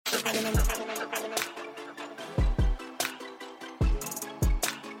All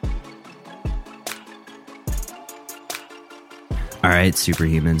right,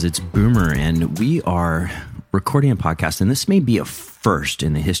 superhumans, it's Boomer, and we are recording a podcast, and this may be a first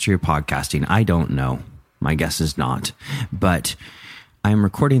in the history of podcasting. I don't know. My guess is not. But I'm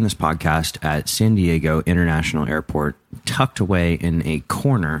recording this podcast at San Diego International Airport, tucked away in a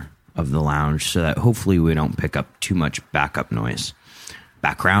corner of the lounge so that hopefully we don't pick up too much background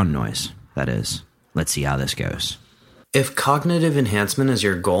noise, that is. Let's see how this goes. If cognitive enhancement is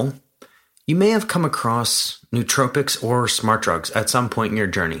your goal, you may have come across nootropics or smart drugs at some point in your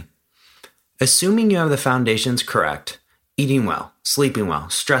journey. Assuming you have the foundations correct, eating well, sleeping well,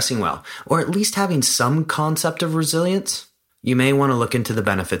 stressing well, or at least having some concept of resilience, you may want to look into the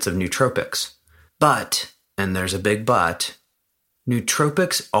benefits of nootropics. But, and there's a big but,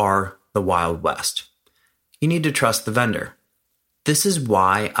 nootropics are the Wild West. You need to trust the vendor. This is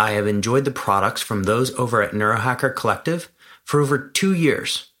why I have enjoyed the products from those over at Neurohacker Collective for over 2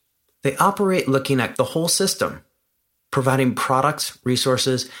 years. They operate looking at the whole system, providing products,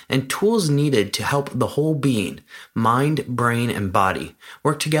 resources, and tools needed to help the whole being, mind, brain, and body,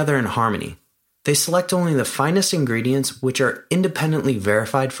 work together in harmony. They select only the finest ingredients which are independently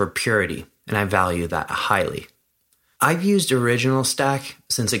verified for purity, and I value that highly. I've used Original Stack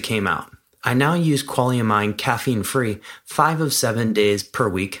since it came out. I now use Qualiamine caffeine-free 5 of 7 days per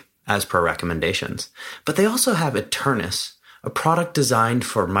week, as per recommendations. But they also have Eternus, a product designed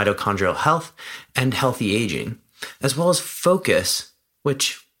for mitochondrial health and healthy aging, as well as Focus,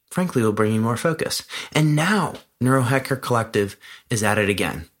 which frankly will bring you more focus. And now Neurohacker Collective is at it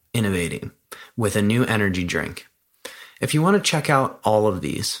again, innovating with a new energy drink. If you want to check out all of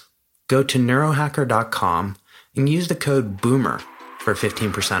these, go to neurohacker.com and use the code BOOMER for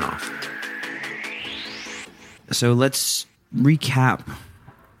 15% off. So let's recap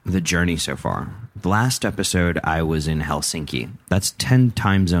the journey so far. The last episode, I was in Helsinki. That's 10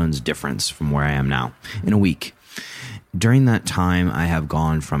 time zones difference from where I am now in a week. During that time, I have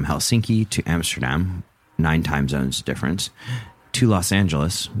gone from Helsinki to Amsterdam, 9 time zones difference, to Los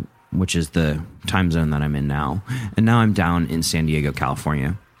Angeles, which is the time zone that I'm in now. And now I'm down in San Diego,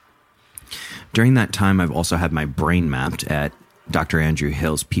 California. During that time, I've also had my brain mapped at Dr. Andrew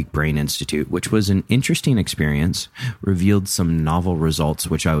Hill's Peak Brain Institute, which was an interesting experience, revealed some novel results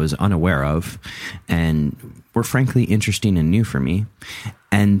which I was unaware of, and were frankly interesting and new for me.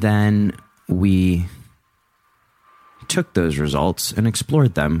 And then we took those results and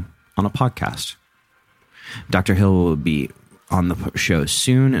explored them on a podcast. Dr. Hill will be on the show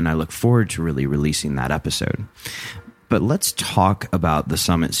soon, and I look forward to really releasing that episode. But let's talk about the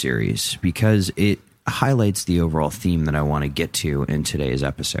Summit series, because it highlights the overall theme that I want to get to in today's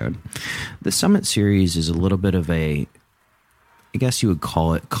episode. The Summit series is a little bit of a, I guess you would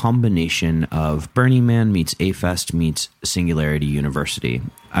call it, combination of Burning Man meets A-Fest meets Singularity University.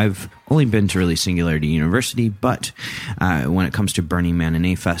 I've only been to really Singularity University, but when it comes to Burning Man and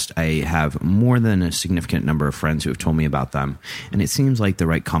A-Fest, I have more than a significant number of friends who have told me about them, and it seems like the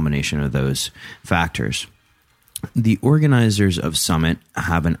right combination of those factors. The organizers of Summit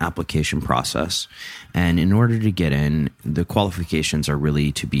have an application process, and in order to get in, the qualifications are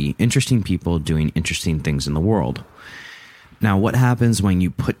really to be interesting people doing interesting things in the world. Now, what happens when you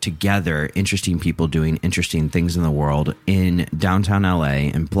put together interesting people doing interesting things in the world in downtown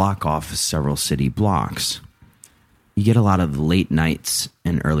LA and block off several city blocks? You get a lot of late nights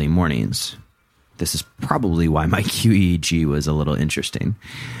and early mornings. This is probably why my QEEG was a little interesting.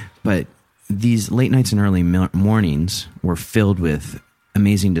 But these late nights and early mornings were filled with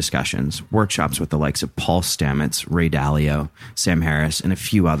amazing discussions, workshops with the likes of Paul Stamets, Ray Dalio, Sam Harris, and a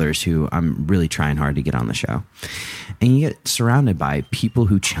few others who I'm really trying hard to get on the show. And you get surrounded by people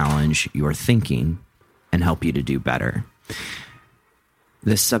who challenge your thinking and help you to do better.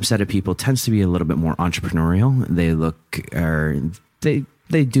 This subset of people tends to be a little bit more entrepreneurial. They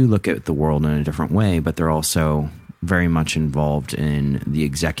do look at the world in a different way, but they're also very much involved in the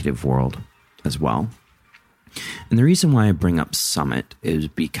executive world as well. And the reason why I bring up Summit is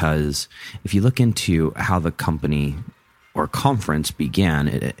because if you look into how the company or conference began,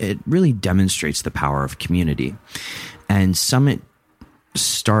 it really demonstrates the power of community. And Summit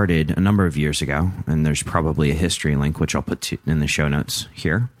started a number of years ago, and there's probably a history link, which I'll put in the show notes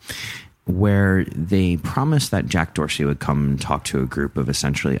here, where they promised that Jack Dorsey would come and talk to a group of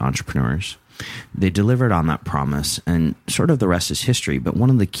essentially entrepreneurs. They delivered on that promise, and sort of the rest is history. But one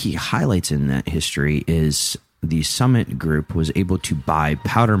of the key highlights in that history is the Summit Group was able to buy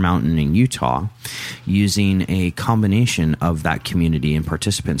Powder Mountain in Utah using a combination of that community and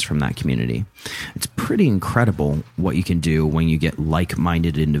participants from that community. It's pretty incredible what you can do when you get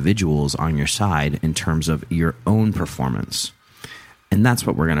like-minded individuals on your side in terms of your own performance. And that's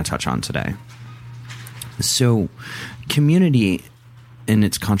what we're going to touch on today. So, community and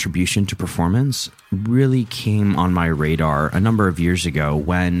its contribution to performance really came on my radar a number of years ago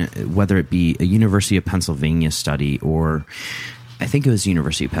when, whether it be a University of Pennsylvania study or I think it was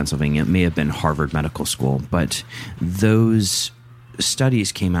University of Pennsylvania, it may have been Harvard Medical School, but those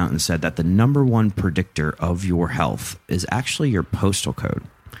studies came out and said that the number one predictor of your health is actually your postal code.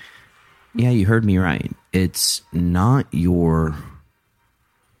 Yeah, you heard me right. It's not your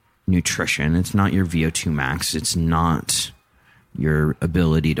nutrition. It's not your VO2 max. It's not your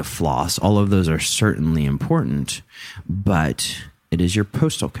ability to floss. All of those are certainly important, but it is your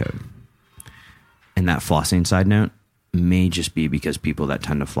postal code. And that flossing side note may just be because people that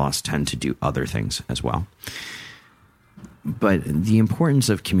tend to floss tend to do other things as well. But the importance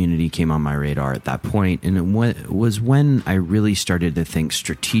of community came on my radar at that point, and it was when I really started to think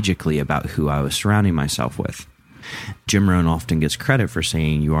strategically about who I was surrounding myself with. Jim Rohn often gets credit for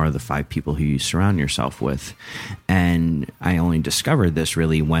saying you are the 5 people who you surround yourself with. And I only discovered this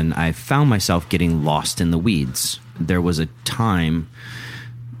really when I found myself getting lost in the weeds. There was a time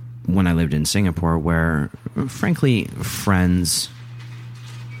when I lived in Singapore where, frankly, friends,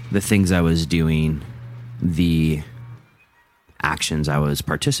 the things I was doing, the actions I was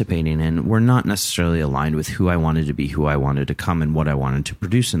participating in were not necessarily aligned with who I wanted to be, who I wanted to come, and what I wanted to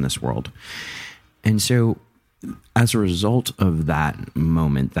produce in this world. And so as a result of that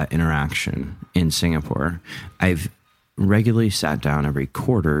moment, that interaction in Singapore, I've regularly sat down every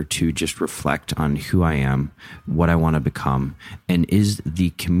quarter to just reflect on who I am, what I want to become, and is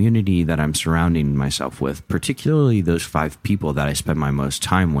the community that I'm surrounding myself with, particularly those 5 people that I spend my most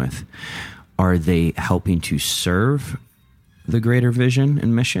time with, are they helping to serve the greater vision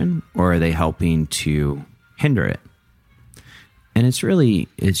and mission, or are they helping to hinder it? And it's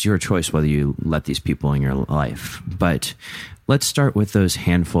your choice whether you let these people in your life. But let's start with those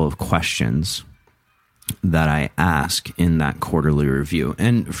handful of questions that I ask in that quarterly review.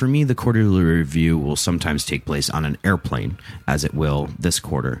 And for me, the quarterly review will sometimes take place on an airplane, as it will this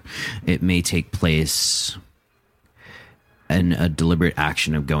quarter. It may take place in a deliberate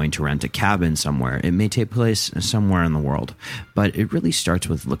action of going to rent a cabin somewhere. It may take place somewhere in the world. But it really starts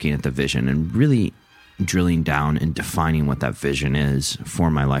with looking at the vision and really drilling down and defining what that vision is for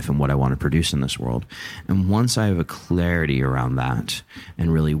my life and what I want to produce in this world. And once I have a clarity around that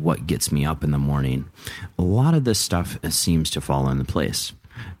and really what gets me up in the morning, a lot of this stuff seems to fall into place.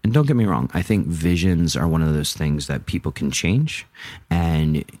 And don't get me wrong, I think visions are one of those things that people can change,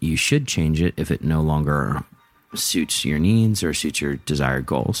 and you should change it if it no longer suits your needs or suits your desired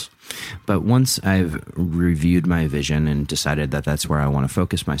goals. But once I've reviewed my vision and decided that that's where I want to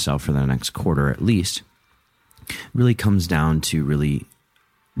focus myself for the next quarter at least, really comes down to really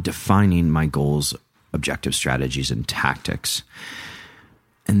defining my goals, objectives, strategies, and tactics.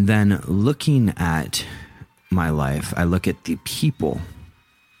 And then looking at my life, I look at the people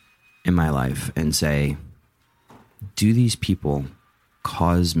in my life and say, do these people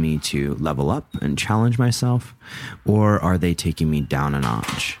cause me to level up and challenge myself, or are they taking me down a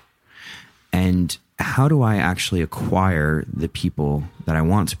notch? And how do I actually acquire the people that I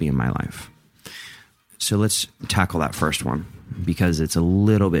want to be in my life? So let's tackle that first one, because it's a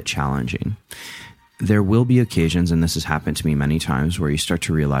little bit challenging. There will be occasions, and this has happened to me many times, where you start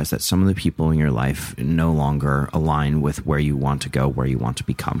to realize that some of the people in your life no longer align with where you want to go, where you want to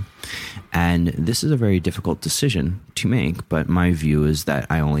become. And this is a very difficult decision to make, but my view is that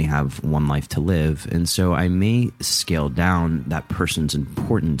I only have one life to live. And so I may scale down that person's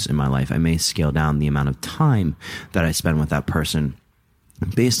importance in my life. I may scale down the amount of time that I spend with that person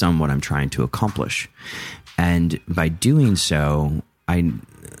based on what I'm trying to accomplish. And by doing so,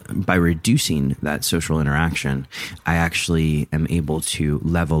 by reducing that social interaction, I actually am able to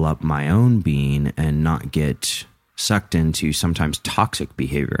level up my own being and not get sucked into sometimes toxic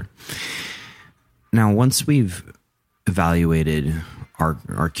behavior. Now, once we've evaluated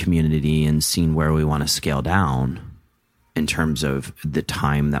our community and seen where we want to scale down in terms of the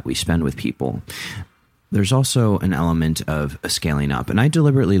time that we spend with people, there's also an element of a scaling up. And I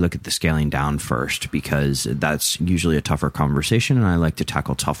deliberately look at the scaling down first because that's usually a tougher conversation, and I like to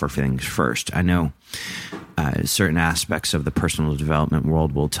tackle tougher things first. I know certain aspects of the personal development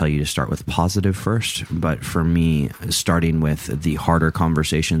world will tell you to start with positive first, but for me, starting with the harder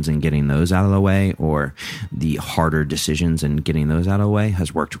conversations and getting those out of the way, or the harder decisions and getting those out of the way,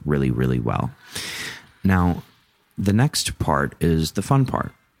 has worked really, really well. Now, the next part is the fun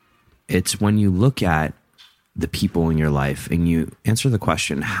part. It's when you look at the people in your life and you answer the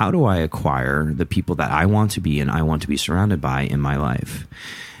question, how do I acquire the people that I want to be and I want to be surrounded by in my life?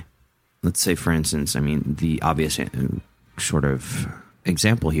 Let's say, for instance, the obvious sort of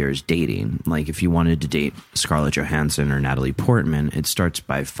example here is dating. Like if you wanted to date Scarlett Johansson or Natalie Portman, it starts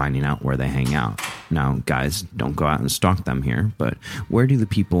by finding out where they hang out. Now, guys, don't go out and stalk them here, but where do the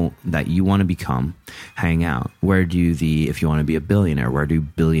people that you want to become hang out? Where do if you want to be a billionaire, where do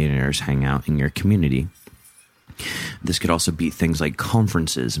billionaires hang out in your community? This could also be things like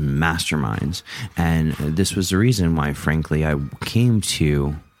conferences, masterminds. And this was the reason why, frankly, I came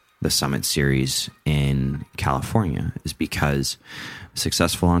to the Summit Series in California, is because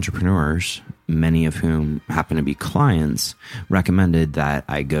successful entrepreneurs, many of whom happen to be clients, recommended that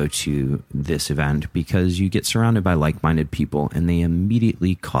I go to this event because you get surrounded by like-minded people and they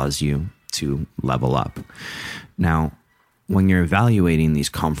immediately cause you to level up. Now, when you're evaluating these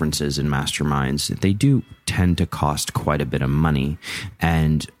conferences and masterminds, they do tend to cost quite a bit of money.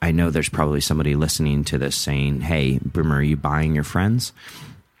 And I know there's probably somebody listening to this saying, hey, Boomer, are you buying your friends?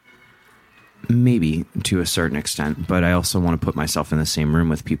 Maybe to a certain extent, but I also want to put myself in the same room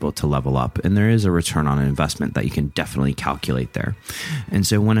with people to level up. And there is a return on investment that you can definitely calculate there. And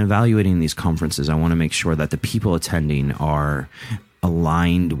so when evaluating these conferences, I want to make sure that the people attending are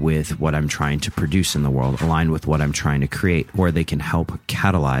aligned with what I'm trying to produce in the world, aligned with what I'm trying to create, or they can help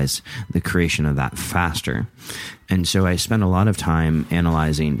catalyze the creation of that faster. And so I spend a lot of time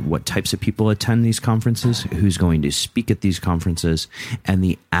analyzing what types of people attend these conferences, who's going to speak at these conferences, and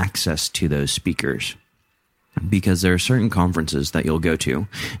the access to those speakers. Because there are certain conferences that you'll go to,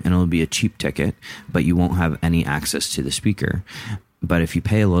 and it'll be a cheap ticket, but you won't have any access to the speaker. But if you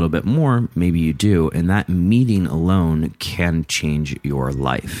pay a little bit more, maybe you do, and that meeting alone can change your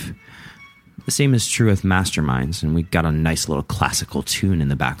life. The same is true with masterminds, and we've got a nice little classical tune in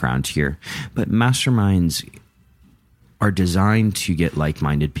the background here. But masterminds are designed to get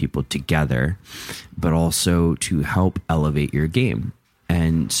like-minded people together, but also to help elevate your game.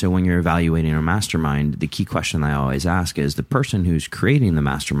 And so when you're evaluating a mastermind, the key question I always ask is the person who's creating the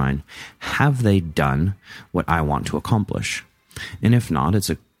mastermind, have they done what I want to accomplish? And if not, it's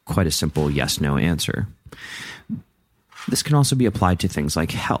quite a simple yes-no answer. This can also be applied to things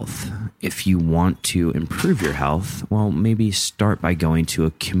like health. If you want to improve your health, well, maybe start by going to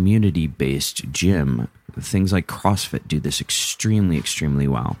a community-based gym. Things like CrossFit do this extremely, extremely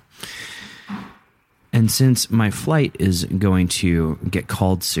well. And since my flight is going to get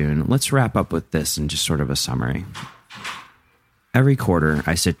called soon, let's wrap up with this in just sort of a summary. Every quarter,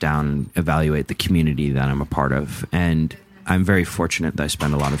 I sit down and evaluate the community that I'm a part of, and I'm very fortunate that I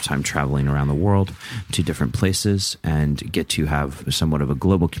spend a lot of time traveling around the world to different places and get to have somewhat of a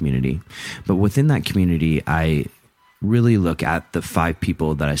global community. But within that community, I really look at the 5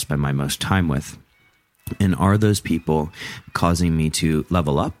 people that I spend my most time with. And are those people causing me to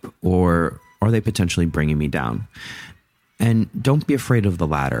level up, or are they potentially bringing me down? And don't be afraid of the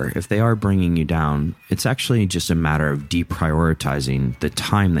latter. If they are bringing you down, it's actually just a matter of deprioritizing the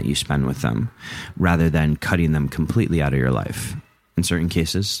time that you spend with them rather than cutting them completely out of your life. In certain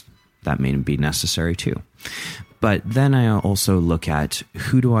cases, that may be necessary too. But then I also look at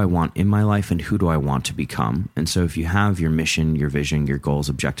who do I want in my life and who do I want to become. And so if you have your mission, your vision, your goals,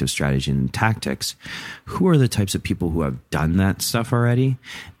 objectives, strategy, and tactics, who are the types of people who have done that stuff already?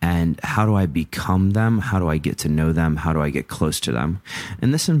 And how do I become them? How do I get to know them? How do I get close to them?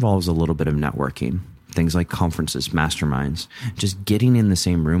 And this involves a little bit of networking. Things like conferences, masterminds. Just getting in the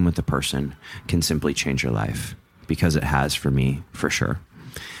same room with the person can simply change your life, because it has for me, for sure.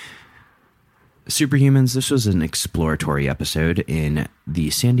 Superhumans, this was an exploratory episode in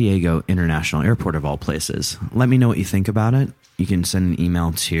the San Diego International Airport of all places. Let me know what you think about it. You can send an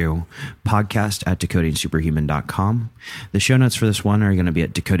email to podcast@decodingsuperhuman.com. The show notes for this one are going to be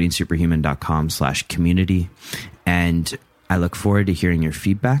at decodingsuperhuman.com/community. And I look forward to hearing your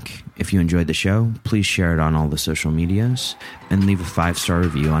feedback. If you enjoyed the show, please share it on all the social medias and leave a 5-star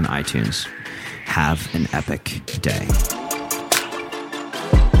review on iTunes. Have an epic day.